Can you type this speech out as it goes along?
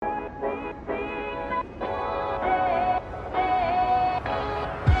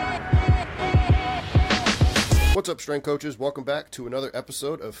What's up, Strength Coaches? Welcome back to another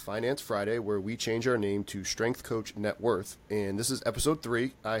episode of Finance Friday, where we change our name to Strength Coach Net Worth. And this is episode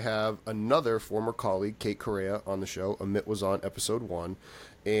 3. I have another former colleague, Kate Correa, on the show. Amit was on episode 1.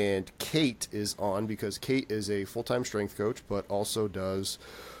 And Kate is on because Kate is a full-time strength coach, but also does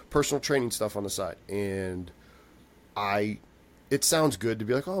personal training stuff on the side. And it sounds good to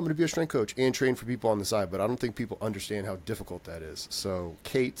be like, oh, I'm going to be a strength coach and train for people on the side, but I don't think people understand how difficult that is. So,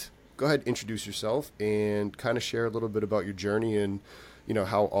 Kate, go ahead and introduce yourself and kind of share a little bit about your journey and,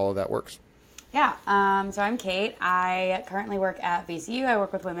 how all of that works. Yeah, so I'm Kate. I currently work at VCU. I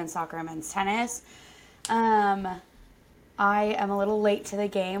work with women's soccer and men's tennis. I am a little late to the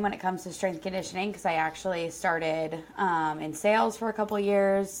game when it comes to strength conditioning because I actually started in sales for a couple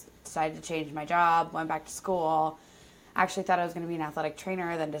years, decided to change my job, went back to school. Actually thought I was going to be an athletic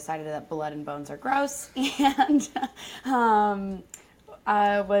trainer, then decided that blood and bones are gross, and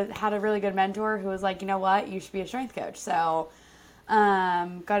had a really good mentor who was like, you know what, you should be a strength coach. So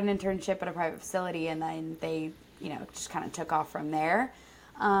got an internship at a private facility, and then they, just kind of took off from there.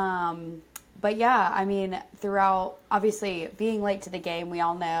 But yeah, I mean, throughout, obviously, being late to the game, we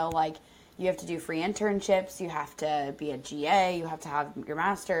all know, like, you have to do free internships, you have to be a GA, you have to have your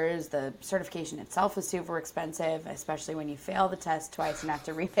master's. The certification itself is super expensive, especially when you fail the test twice and have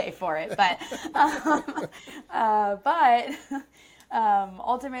to repay for it. But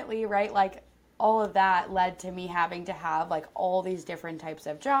ultimately, right, like, all of that led to me having to have, like, all these different types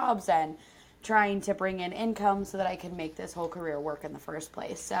of jobs and trying to bring in income so that I could make this whole career work in the first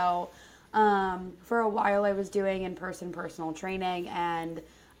place. So for a while I was doing in-person personal training, and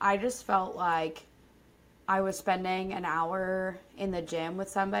I just felt like I was spending an hour in the gym with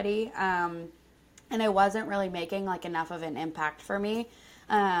somebody, and I wasn't really making like enough of an impact for me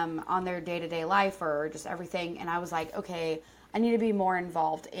on their day-to-day life or just everything. And I was like, okay, I need to be more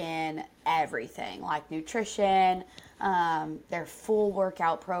involved in everything, like nutrition, their full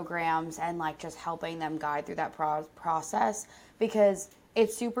workout programs, and like just helping them guide through that process, because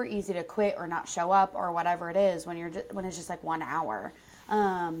it's super easy to quit or not show up or whatever it is when it's just like 1 hour.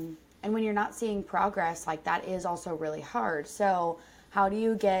 And when you're not seeing progress, like, that is also really hard. So how do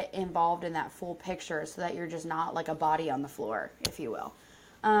you get involved in that full picture so that you're just not like a body on the floor, if you will?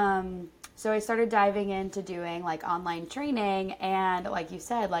 So I started diving into doing like online training, and like you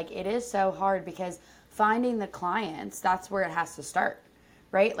said, like, it is so hard because finding the clients, that's where it has to start.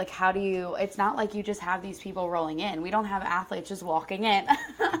 Right? Like, it's not like you just have these people rolling in. We don't have athletes just walking in.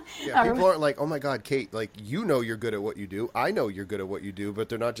 Yeah, people aren't like, oh my God, Kate, like, you're good at what you do. I know you're good at what you do, but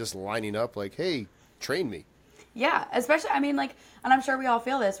they're not just lining up like, hey, train me. Yeah, especially, I mean, like, and I'm sure we all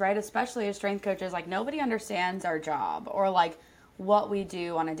feel this, right? Especially as strength coaches, like, nobody understands our job or like what we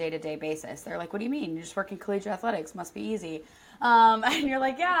do on a day-to-day basis. They're like, what do you mean? You just work in collegiate athletics, must be easy. And you're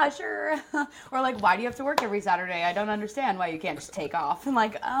like, yeah, sure. Or like, why do you have to work every Saturday? I don't understand why you can't just take off. And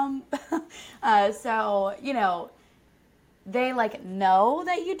like, so, they like know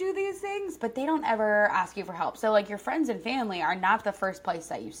that you do these things, but they don't ever ask you for help. So like, your friends and family are not the first place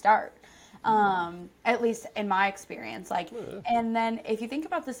that you start. At least in my experience, like, and then if you think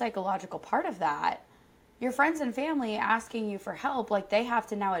about the psychological part of that, your friends and family asking you for help, like, they have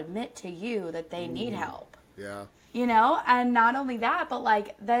to now admit to you that they need help. Yeah. And not only that, but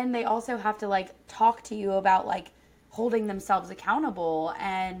like, then they also have to like talk to you about like holding themselves accountable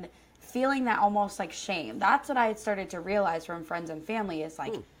and feeling that almost like shame. That's what I had started to realize from friends and family, is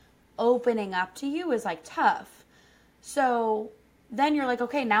like opening up to you is like tough. So then you're like,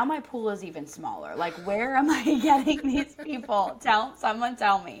 okay, now my pool is even smaller. Like, where am I getting these people? Someone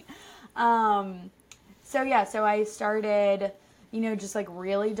tell me. So I started, just like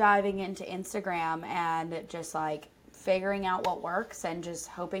really diving into Instagram and just like figuring out what works and just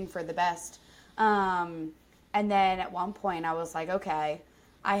hoping for the best. And then at one point I was like, okay,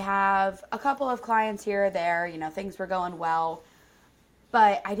 I have a couple of clients here or there, things were going well,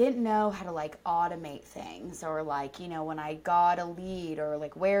 but I didn't know how to like automate things, or like, when I got a lead, or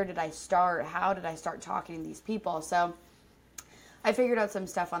like, where did I start? How did I start talking to these people? So I figured out some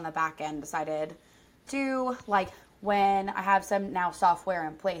stuff on the back end, decided to, like, when I have some now software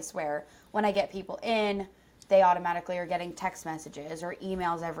in place where when I get people in, they automatically are getting text messages or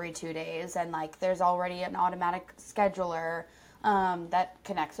emails every 2 days. And like, there's already an automatic scheduler that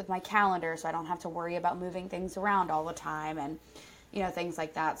connects with my calendar, so I don't have to worry about moving things around all the time, and, things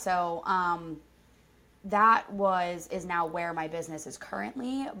like that. So that is now where my business is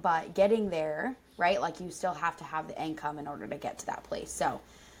currently, but getting there, right? Like, you still have to have the income in order to get to that place. So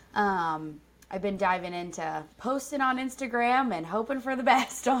I've been diving into posting on Instagram and hoping for the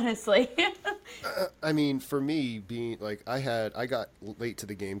best, honestly. I mean, for me, being like, I got late to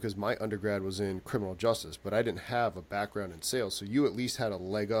the game because my undergrad was in criminal justice, but I didn't have a background in sales. So you at least had a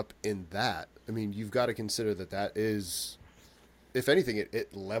leg up in that. I mean, you've got to consider that is, if anything,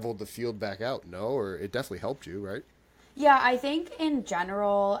 it leveled the field back out, no? Or it definitely helped you, right? Yeah, I think in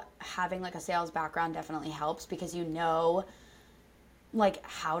general, having like a sales background definitely helps because you know like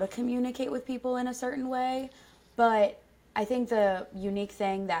how to communicate with people in a certain way. But I think the unique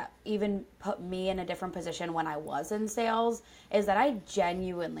thing that even put me in a different position when I was in sales is that I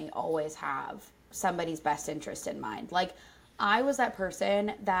genuinely always have somebody's best interest in mind. Like, I was that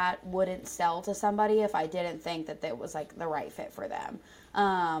person that wouldn't sell to somebody if I didn't think that it was like the right fit for them.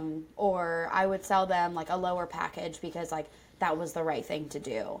 Or I would sell them like a lower package because like that was the right thing to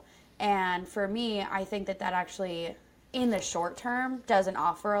do. And for me, I think that actually in the short term doesn't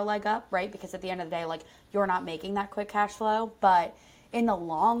offer a leg up, right? Because at the end of the day, like you're not making that quick cash flow, but in the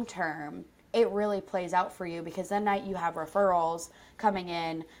long term, it really plays out for you because then you have referrals coming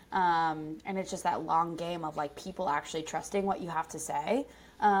in, and it's just that long game of like people actually trusting what you have to say,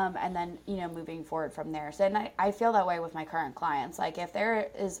 and then moving forward from there. So, and I feel that way with my current clients. Like if there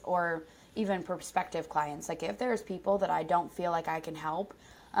is, or even prospective clients, like if there's people that I don't feel like I can help,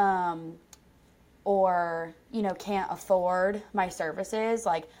 or can't afford my services,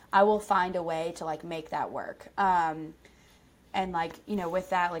 like I will find a way to like make that work. And like with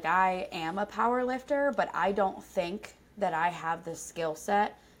that, like I am a power lifter, but I don't think that I have the skill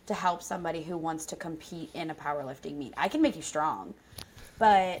set to help somebody who wants to compete in a powerlifting meet. I can make you strong,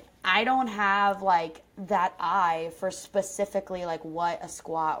 but I don't have like that eye for specifically like what a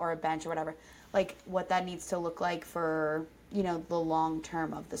squat or a bench or whatever, like what that needs to look like for the long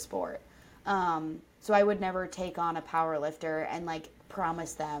term of the sport. So I would never take on a power lifter and like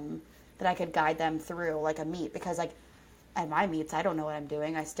promise them that I could guide them through like a meet, because like at my meets, I don't know what I'm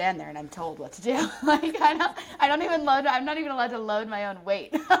doing. I stand there and I'm told what to do. Like I don't even load. I'm not even allowed to load my own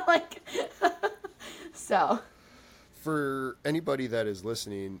weight. Like, so. For anybody that is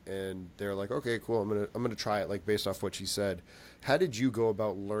listening and they're like, okay, cool, I'm gonna try it, like based off what she said. How did you go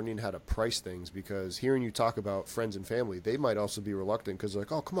about learning how to price things? Because hearing you talk about friends and family, they might also be reluctant because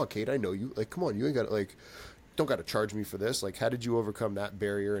like, oh, come on, Kate, I know you. Like, come on, you ain't got to like, don't got to charge me for this. Like, how did you overcome that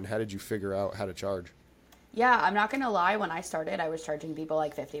barrier and how did you figure out how to charge? Yeah, I'm not going to lie. When I started, I was charging people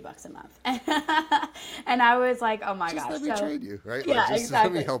like $50 a month. And I was like, oh my just gosh. Let me train you, right? Yeah, like, just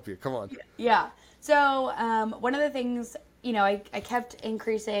exactly. Let me help you. Come on. Yeah. So one of the things, I kept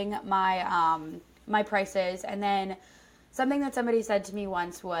increasing my prices. And then something that somebody said to me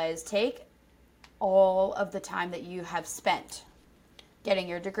once was, take all of the time that you have spent getting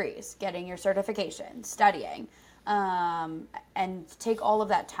your degrees, getting your certification, studying, and take all of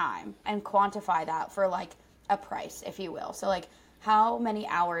that time and quantify that for like a price, if you will. So like, how many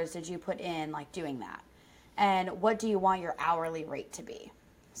hours did you put in like doing that? And what do you want your hourly rate to be?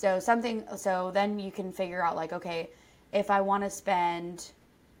 So then you can figure out like, okay, if I want X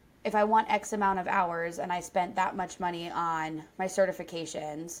amount of hours and I spent that much money on my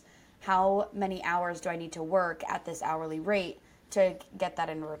certifications, how many hours do I need to work at this hourly rate to get that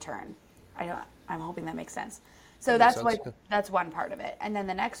in return? I'm hoping that makes sense. So that's one part of it. And then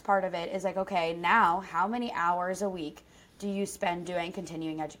the next part of it is like, okay, now how many hours a week do you spend doing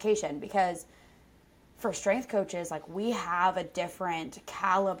continuing education? Because for strength coaches, like we have a different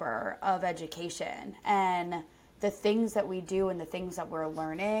caliber of education, and the things that we do and the things that we're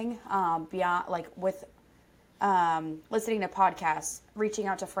learning beyond like with listening to podcasts, reaching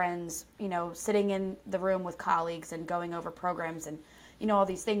out to friends, sitting in the room with colleagues and going over programs and, all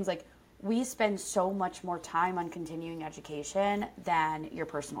these things, like we spend so much more time on continuing education than your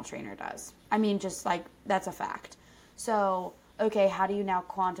personal trainer does. I mean, just like that's a fact. So, okay, how do you now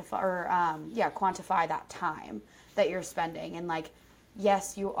quantify that time that you're spending? And like,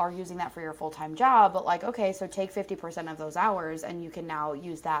 yes, you are using that for your full-time job, but like, okay, so take 50% of those hours and you can now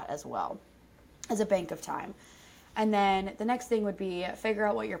use that as well as a bank of time. And then the next thing would be figure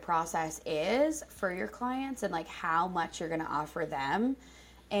out what your process is for your clients and like how much you're going to offer them,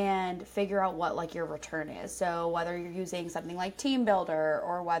 and figure out what like your return is. So whether you're using something like Team Builder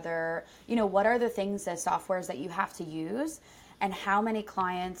or whether, what are the things, the softwares that you have to use, and how many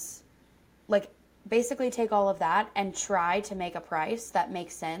clients, like basically take all of that and try to make a price that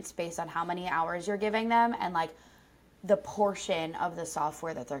makes sense based on how many hours you're giving them and like the portion of the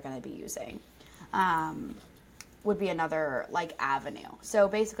software that they're going to be using. Would be another like avenue. So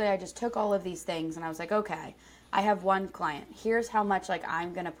basically I just took all of these things and I was like, okay, I have one client. Here's how much like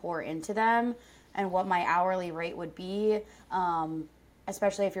I'm going to pour into them and what my hourly rate would be.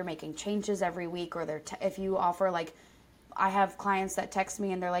 especially if you're making changes every week, or if you offer, like, I have clients that text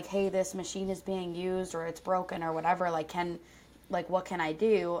me and they're like, hey, this machine is being used or it's broken or whatever, like, what can I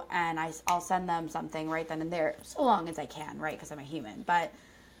do? And I'll send them something right then and there, so long as I can, right? Because I'm a human. But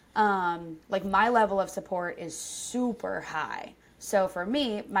like, my level of support is super high. So for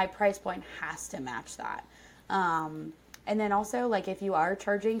me, my price point has to match that. And then also, like, if you are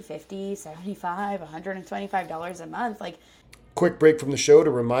charging $50, $75, $125 a month, like, Quick break from the show to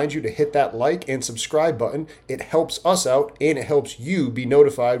remind you to hit that like and subscribe button. It helps us out and it helps you be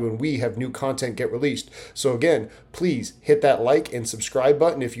notified when we have new content get released. So again, please hit that like and subscribe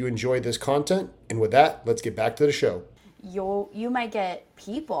button if you enjoy this content. And with that, let's get back to the show. You might get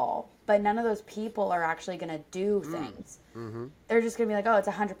people, but none of those people are actually going to do things. Mm-hmm. They're just going to be like, oh, it's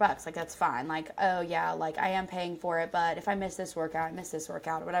 $100. Like, that's fine. Like, oh yeah, like, I am paying for it, but if I miss this workout, I miss this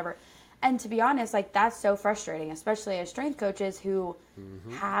workout or whatever. And to be honest, like, that's so frustrating, especially as strength coaches who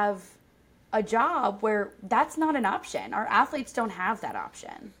have a job where that's not an option. Our athletes don't have that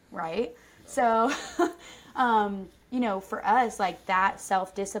option, right? So, you know, for us, like, that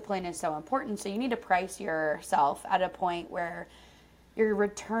self-discipline is so important. So you need to price yourself at a point where you're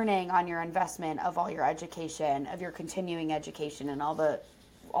returning on your investment of all your education, of your continuing education, and all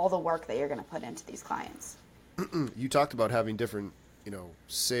the work that you're going to put into these clients. You talked about having different, you know,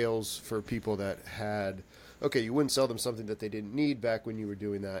 sales for people that had, okay, you wouldn't sell them something that they didn't need back when you were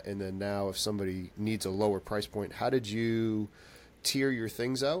doing that. And then now if somebody needs a lower price point, how did you tier your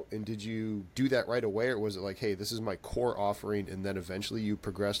things out? And did you do that right away? Or was it like, hey, this is my core offering, and then eventually you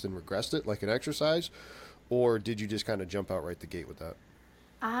progressed and regressed it like an exercise? Or did you just kind of jump out right the gate with that?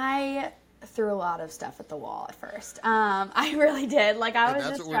 I threw a lot of stuff at the wall at first. I really did. Like, I was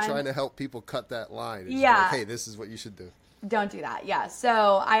that's just what we're trying to help people cut that line. It's Yeah. like, hey, this is what you should do. Don't do that. Yeah.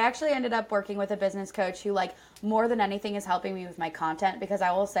 So I actually ended up working with a business coach who, like, more than anything is helping me with my content, because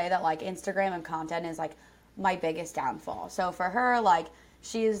I will say that, like, Instagram and content is, like, my biggest downfall. So for her, like,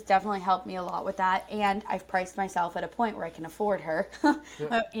 she's definitely helped me a lot with that. And I've priced myself at a point where I can afford her,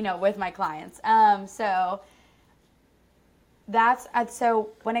 you know, with my clients. So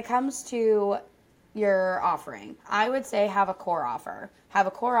when it comes to your offering, I would say have a core offer. Have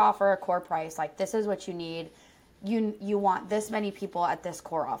a core offer, a core price. Like, this is what you need. You want this many people at this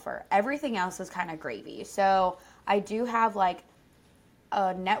core offer. Everything else is kind of gravy. So I do have, like,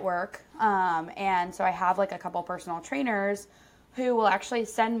 a network, and so I have, like, a couple personal trainers who will actually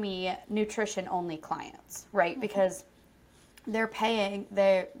send me nutrition only clients, right? Because they're paying,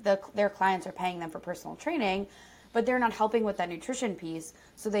 their clients are paying them for personal training, but they're not helping with that nutrition piece,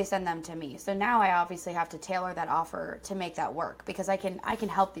 so they send them to me. So now I obviously have to tailor that offer to make that work, because I can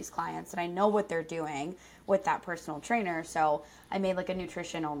help these clients, and I know what they're doing with that personal trainer. So I made, like, a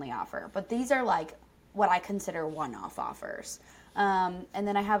nutrition only offer. But these are, like, what I consider one-off offers. And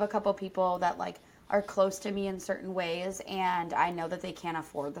then I have a couple people that, like, are close to me in certain ways, and I know that they can't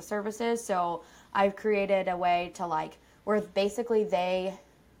afford the services. So I've created a way to, like, where basically they,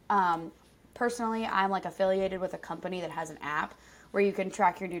 personally, I'm, like, affiliated with a company that has an app where you can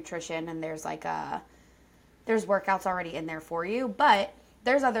track your nutrition, and there's, like, there's workouts already in there for you. But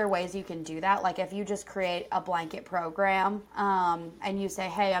there's other ways you can do that. Like, if you just create a blanket program, and you say,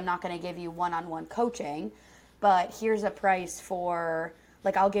 hey, I'm not going to give you one-on-one coaching, but here's a price for,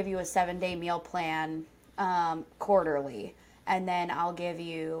 like, I'll give you a 7-day meal plan quarterly, and then I'll give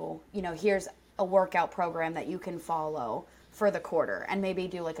you, you know, here's a workout program that you can follow for the quarter, and maybe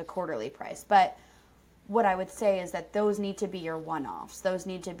do, like, a quarterly price. But what I would say is that those need to be your one-offs. Those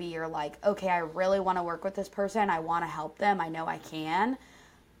need to be your, like, okay, I really want to work with this person. I want to help them. I know I can.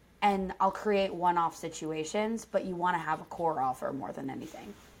 And I'll create one-off situations, but you want to have a core offer more than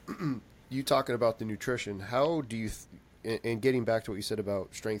anything. You talking about the nutrition, how do you, and getting back to what you said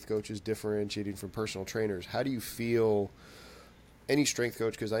about strength coaches differentiating from personal trainers, how do you feel any strength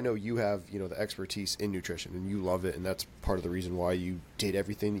coach, because I know you have, you know, the expertise in nutrition and you love it, and that's part of the reason why you did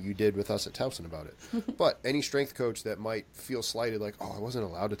everything that you did with us at Towson about it. But any strength coach that might feel slighted, like, oh, I wasn't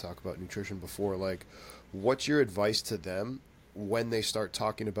allowed to talk about nutrition before, like, what's your advice to them when they start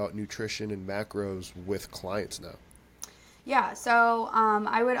talking about nutrition and macros with clients now? Yeah, so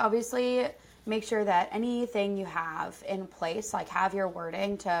I would obviously make sure that anything you have in place, like, have your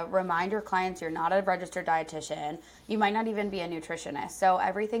wording to remind your clients you're not a registered dietitian. You might not even be a nutritionist. So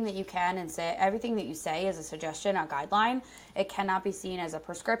everything that you can and say, everything that you say is a suggestion, a guideline. It cannot be seen as a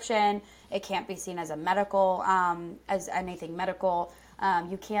prescription. It can't be seen as a medical, as anything medical.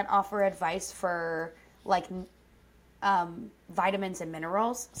 You can't offer advice for, like, vitamins and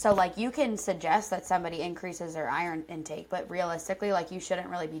minerals. So, like, you can suggest that somebody increases their iron intake, but realistically, like, you shouldn't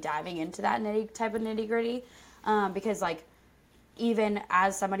really be diving into that type of nitty gritty, because, like, even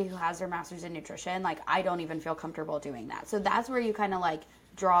as somebody who has their master's in nutrition, like I don't even feel comfortable doing that. So that's where you kind of like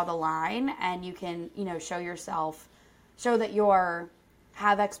draw the line, and you can, show that you're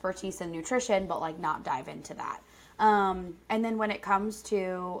have expertise in nutrition, but like not dive into that. And then when it comes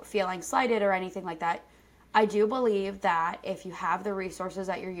to feeling slighted or anything like that, I do believe that if you have the resources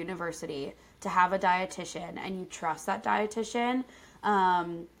at your university to have a dietitian and you trust that dietitian,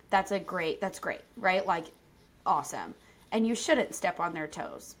 that's great, right? Like, awesome. And you shouldn't step on their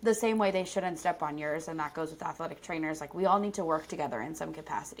toes the same way they shouldn't step on yours. And that goes with athletic trainers. Like, we all need to work together in some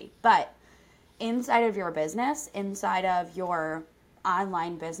capacity. But inside of your business, inside of your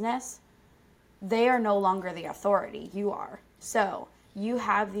online business, they are no longer the authority. You are. So you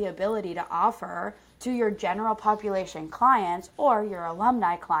have the ability to offer to your general population clients or your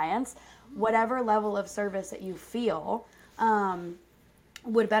alumni clients whatever level of service that you feel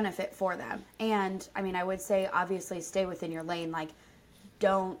would benefit for them. And I mean, I would say obviously stay within your lane. Like,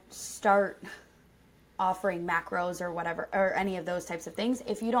 don't start offering macros or whatever, or any of those types of things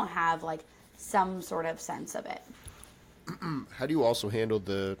if you don't have like some sort of sense of it. How do you also handle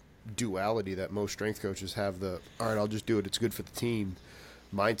the duality that most strength coaches have, all right, I'll just do it, it's good for the team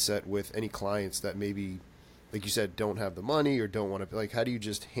mindset, with any clients that maybe, like you said, don't have the money or don't want to, like, how do you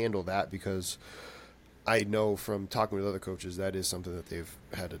just handle that? Because I know from talking with other coaches that is something that they've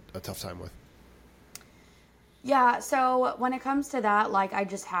had a tough time with. Yeah, so when it comes to that, like, I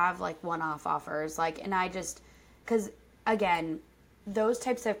just have like one-off offers, like, and I just, because again, those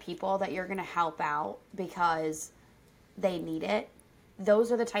types of people that you're going to help out because they need it,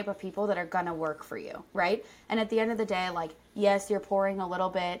 those are the type of people that are going to work for you, right? And at the end of the day, like, yes, you're pouring a little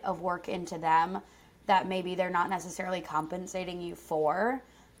bit of work into them that maybe they're not necessarily compensating you for,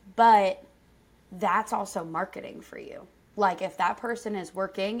 but that's also marketing for you. Like, if that person is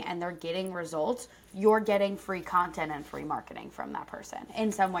working and they're getting results, you're getting free content and free marketing from that person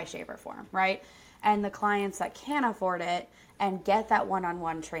in some way, shape, or form, right? And the clients that can't afford it and get that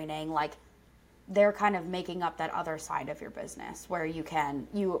one-on-one training, like, they're kind of making up that other side of your business where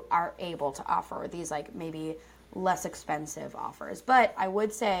you are able to offer these like maybe less expensive offers. But I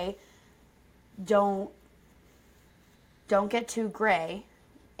would say don't get too gray,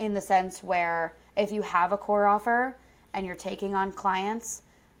 in the sense where if you have a core offer and you're taking on clients,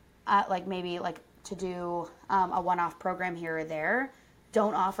 like maybe like to do a one-off program here or there,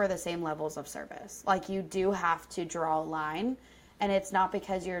 don't offer the same levels of service. Like, you do have to draw a line. And it's not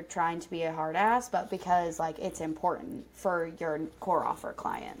because you're trying to be a hard ass, but because like it's important for your core offer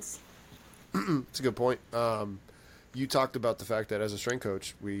clients. That's a good point. You talked about the fact that as a strength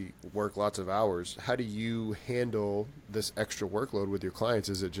coach, we work lots of hours. How do you handle this extra workload with your clients?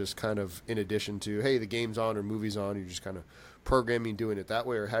 Is it just kind of in addition to, hey, the game's on or movie's on, you're just kind of programming, doing it that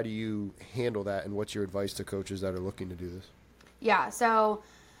way? Or how do you handle that? And what's your advice to coaches that are looking to do this? Yeah, so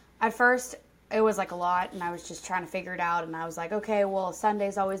at first it was like a lot, and I was just trying to figure it out, and I was like, okay, well,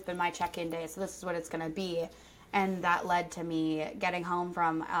 Sunday's always been my check-in day, so this is what it's going to be. And that led to me getting home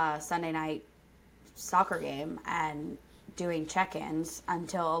from a Sunday night soccer game and doing check-ins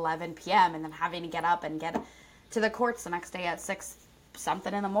until 11 p.m. and then having to get up and get to the courts the next day at 6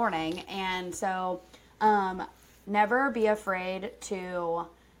 something in the morning. And so never be afraid to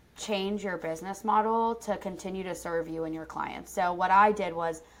change your business model to continue to serve you and your clients. So what I did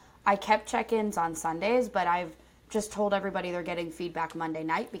was I kept check-ins on Sundays, but I've just told everybody they're getting feedback Monday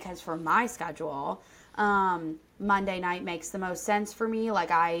night, because for my schedule, Monday night makes the most sense for me.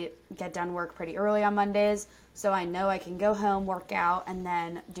 Like, I get done work pretty early on Mondays, so I know I can go home, work out, and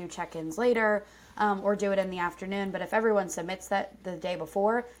then do check-ins later, or do it in the afternoon. But if everyone submits that the day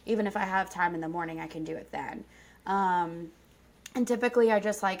before, even if I have time in the morning, I can do it then. And typically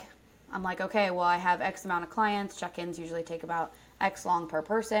I'm like, okay, well, I have X amount of clients. Check-ins usually take about X long per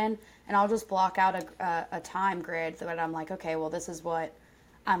person, and I'll just block out a time grid that I'm like, okay, well, this is what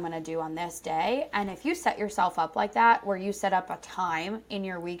I'm going to do on this day. And if you set yourself up like that, where you set up a time in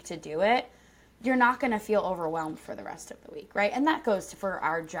your week to do it, you're not going to feel overwhelmed for the rest of the week, right? And that goes for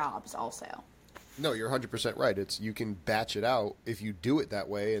our jobs also. No, you're 100% right. You can batch it out if you do it that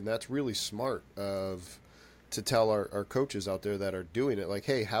way, and that's really smart to tell our coaches out there that are doing it, like,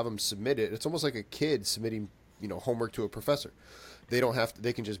 hey, have them submit it. It's almost like a kid submitting, homework to a professor.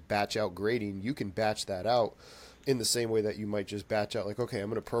 They can just batch out grading. You can batch that out in the same way that you might just batch out, like, okay, I'm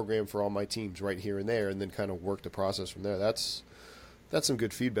going to program for all my teams right here and there, and then kind of work the process from there. That's some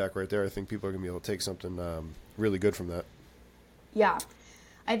good feedback right there. I think people are going to be able to take something really good from that. Yeah.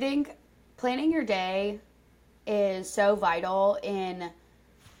 I think planning your day is so vital in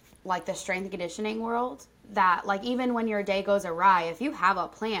like the strength and conditioning world, that like even when your day goes awry, if you have a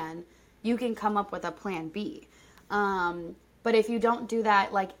plan, you can come up with a plan B. But if you don't do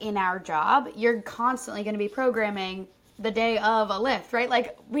that, like in our job, you're constantly going to be programming the day of a lift, right?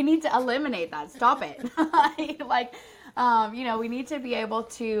 Like we need to eliminate that. Stop it. Like, we need to be able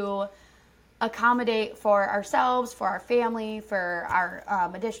to accommodate for ourselves, for our family, for our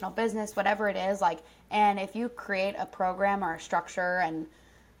additional business, whatever it is. Like, and if you create a program or a structure and,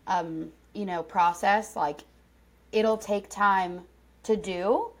 process, like it'll take time to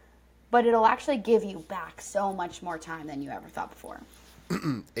do, but it'll actually give you back so much more time than you ever thought before.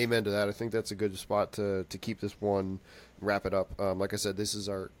 Amen to that. I think that's a good spot to keep this one, wrap it up. Like I said, this is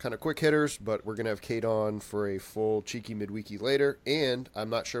our kind of quick hitters, but we're going to have Kate on for a full cheeky midweeky later. And I'm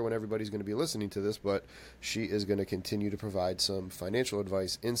not sure when everybody's going to be listening to this, but she is going to continue to provide some financial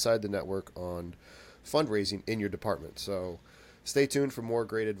advice inside the network on fundraising in your department. So stay tuned for more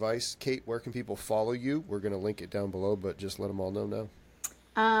great advice. Kate, where can people follow you? We're going to link it down below, but just let them all know now.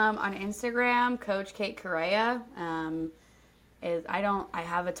 On Instagram, Coach Kate Correa. I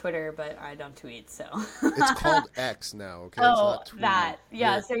have a Twitter, but I don't tweet, so. It's called X now, okay? Oh, it's not that.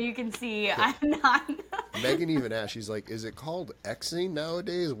 Yeah, yeah. so you can see I'm not. Megan even asked, she's like, is it called Xing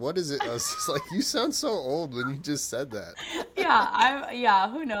nowadays? What is it? I was just like, you sound so old when you just said that.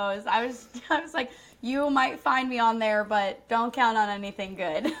 Who knows? I was like, you might find me on there, but don't count on anything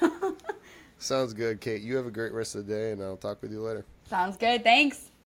good. Sounds good, Kate. You have a great rest of the day, and I'll talk with you later. Sounds good. Thanks.